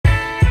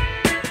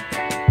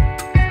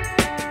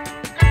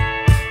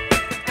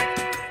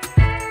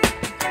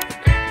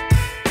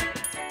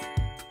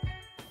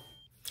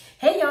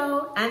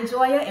I'm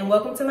Joya and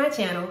welcome to my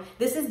channel.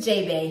 This is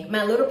J-Bay,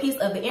 my little piece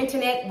of the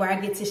internet where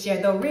I get to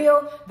share the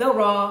real, the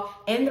raw,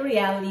 and the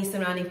reality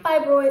surrounding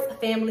fibroids,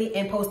 family,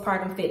 and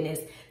postpartum fitness.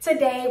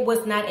 Today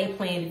was not a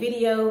planned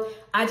video.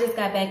 I just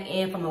got back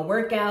in from a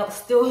workout,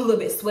 still a little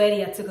bit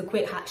sweaty. I took a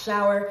quick hot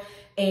shower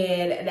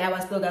and now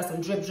I still got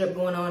some drip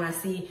going on, I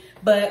see,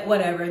 but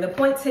whatever. The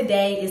point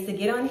today is to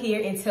get on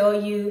here and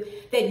tell you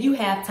that you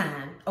have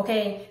time,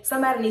 okay?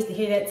 Somebody needs to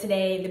hear that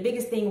today. The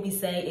biggest thing we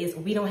say is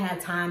we don't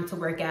have time to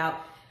work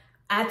out.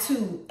 I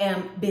too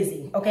am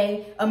busy,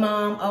 okay? A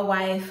mom, a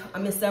wife,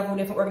 I'm in several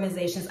different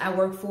organizations. I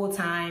work full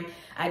time.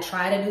 I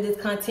try to do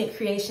this content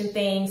creation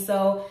thing.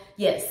 So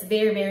yes,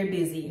 very, very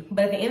busy.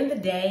 But at the end of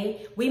the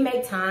day, we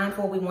make time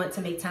for what we want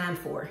to make time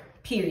for,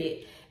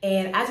 period.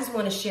 And I just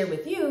want to share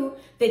with you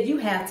that you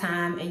have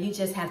time and you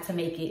just have to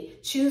make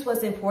it. Choose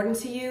what's important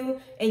to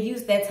you and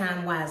use that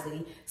time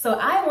wisely. So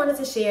I wanted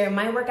to share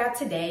my workout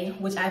today,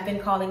 which I've been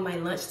calling my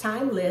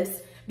lunchtime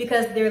lifts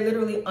because they're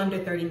literally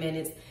under 30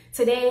 minutes.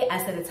 Today, I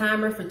set a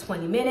timer for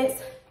 20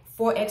 minutes,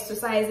 4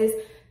 exercises,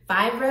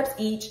 5 reps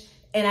each,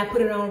 and I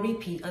put it on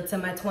repeat until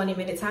my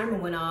 20-minute timer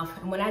went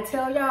off. And when I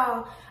tell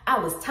y'all, I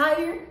was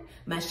tired,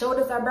 my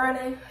shoulders are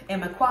burning, and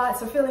my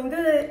quads are feeling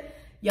good,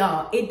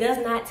 y'all, it does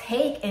not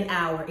take an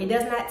hour. It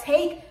does not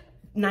take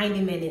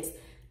 90 minutes.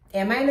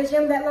 Am I in the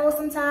gym that long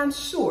sometimes?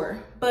 Sure,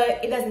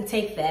 but it doesn't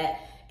take that.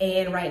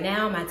 And right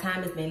now, my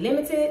time has been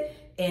limited.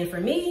 And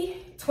for me,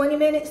 20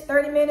 minutes,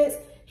 30 minutes,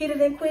 hit it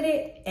and quit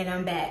it, and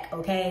I'm back,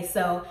 okay?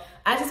 So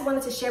I just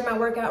wanted to share my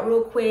workout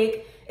real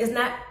quick. It's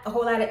not a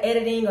whole lot of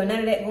editing or none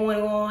of that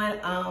going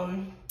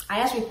on. I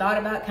actually thought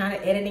about kind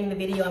of editing the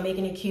video and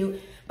making it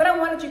cute, but I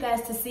wanted you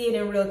guys to see it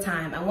in real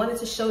time. I wanted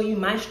to show you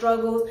my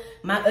struggles,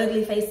 my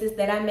ugly faces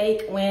that I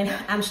make when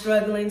I'm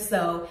struggling.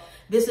 So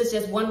this is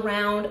just one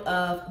round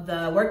of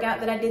the workout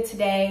that I did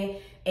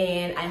today.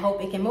 And I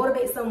hope it can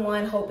motivate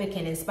someone, hope it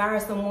can inspire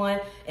someone.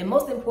 And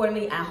most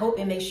importantly, I hope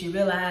it makes you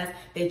realize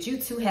that you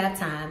too have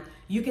time.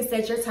 You can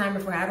set your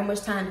timer for however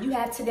much time you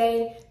have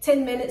today,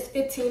 10 minutes,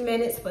 15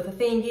 minutes. But the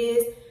thing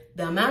is,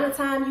 the amount of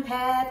time you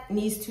have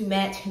needs to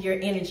match your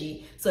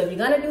energy. So if you're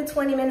gonna do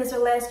 20 minutes or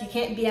less, you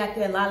can't be out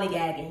there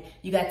lollygagging.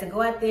 You got to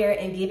go out there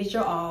and give it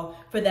your all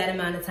for that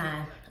amount of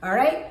time. All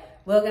right?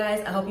 Well,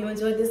 guys, I hope you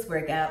enjoyed this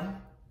workout.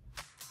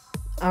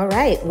 All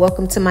right,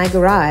 welcome to my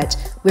garage.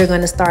 We're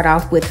gonna start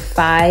off with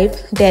 5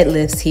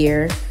 deadlifts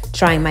here,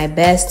 trying my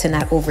best to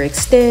not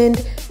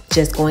overextend,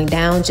 just going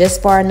down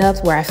just far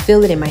enough where I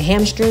feel it in my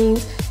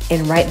hamstrings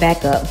and right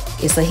back up.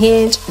 It's a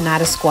hinge, not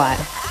a squat.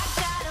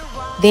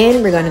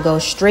 Then we're gonna go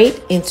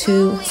straight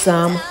into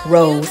some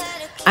rows.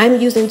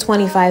 I'm using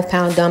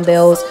 25-pound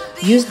dumbbells.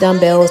 Use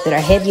dumbbells that are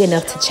heavy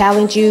enough to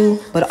challenge you,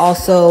 but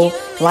also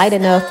light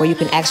enough where you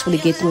can actually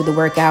get through the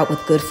workout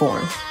with good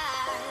form.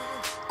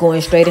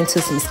 Going straight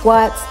into some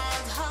squats.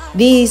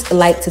 These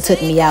like to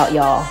took me out,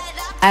 y'all.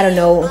 I don't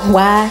know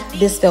why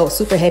this felt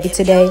super heavy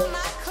today,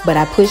 but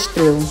I pushed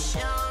through,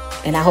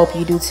 and I hope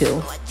you do too.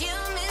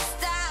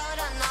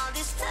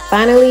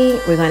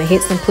 Finally, we're gonna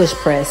hit some push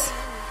press.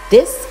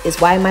 This is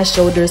why my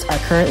shoulders are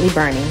currently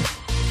burning.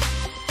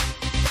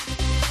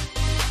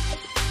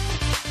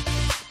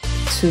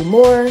 2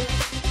 more.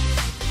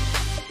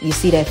 You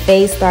see that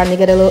face starting to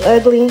get a little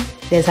ugly?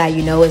 That's how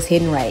you know it's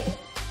hitting right.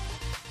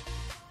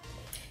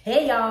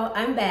 Hey y'all,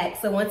 I'm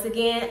back. So once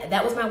again,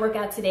 that was my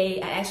workout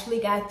today. I actually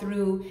got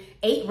through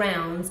 8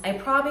 rounds. I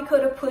probably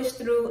could have pushed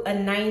through a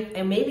 9th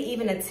and maybe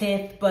even a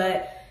 10th,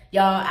 but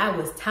y'all, I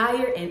was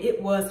tired and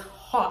it was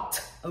hot,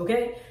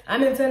 okay?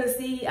 I'm in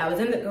Tennessee, I was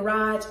in the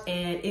garage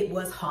and it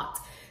was hot.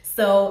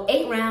 So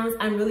 8 rounds,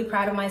 I'm really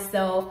proud of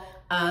myself.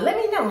 Let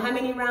me know how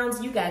many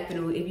rounds you got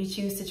through if you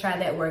choose to try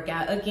that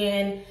workout.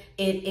 Again,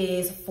 it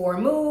is 4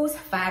 moves,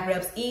 5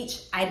 reps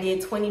each. I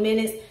did 20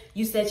 minutes.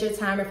 You set your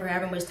timer for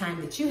however much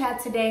time that you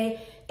have today,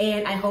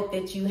 and I hope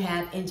that you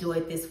have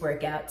enjoyed this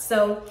workout.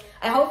 So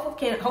I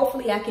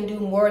hopefully I can do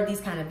more of these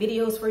kind of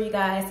videos for you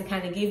guys to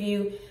kind of give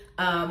you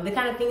the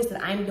kind of things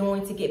that I'm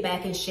doing to get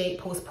back in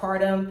shape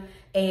postpartum.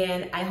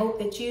 And I hope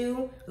that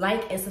you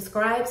like and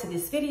subscribe to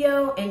this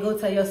video and go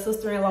tell your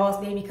sister-in-law's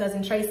baby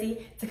cousin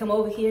Tracy to come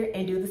over here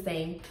and do the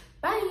same.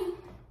 Bye.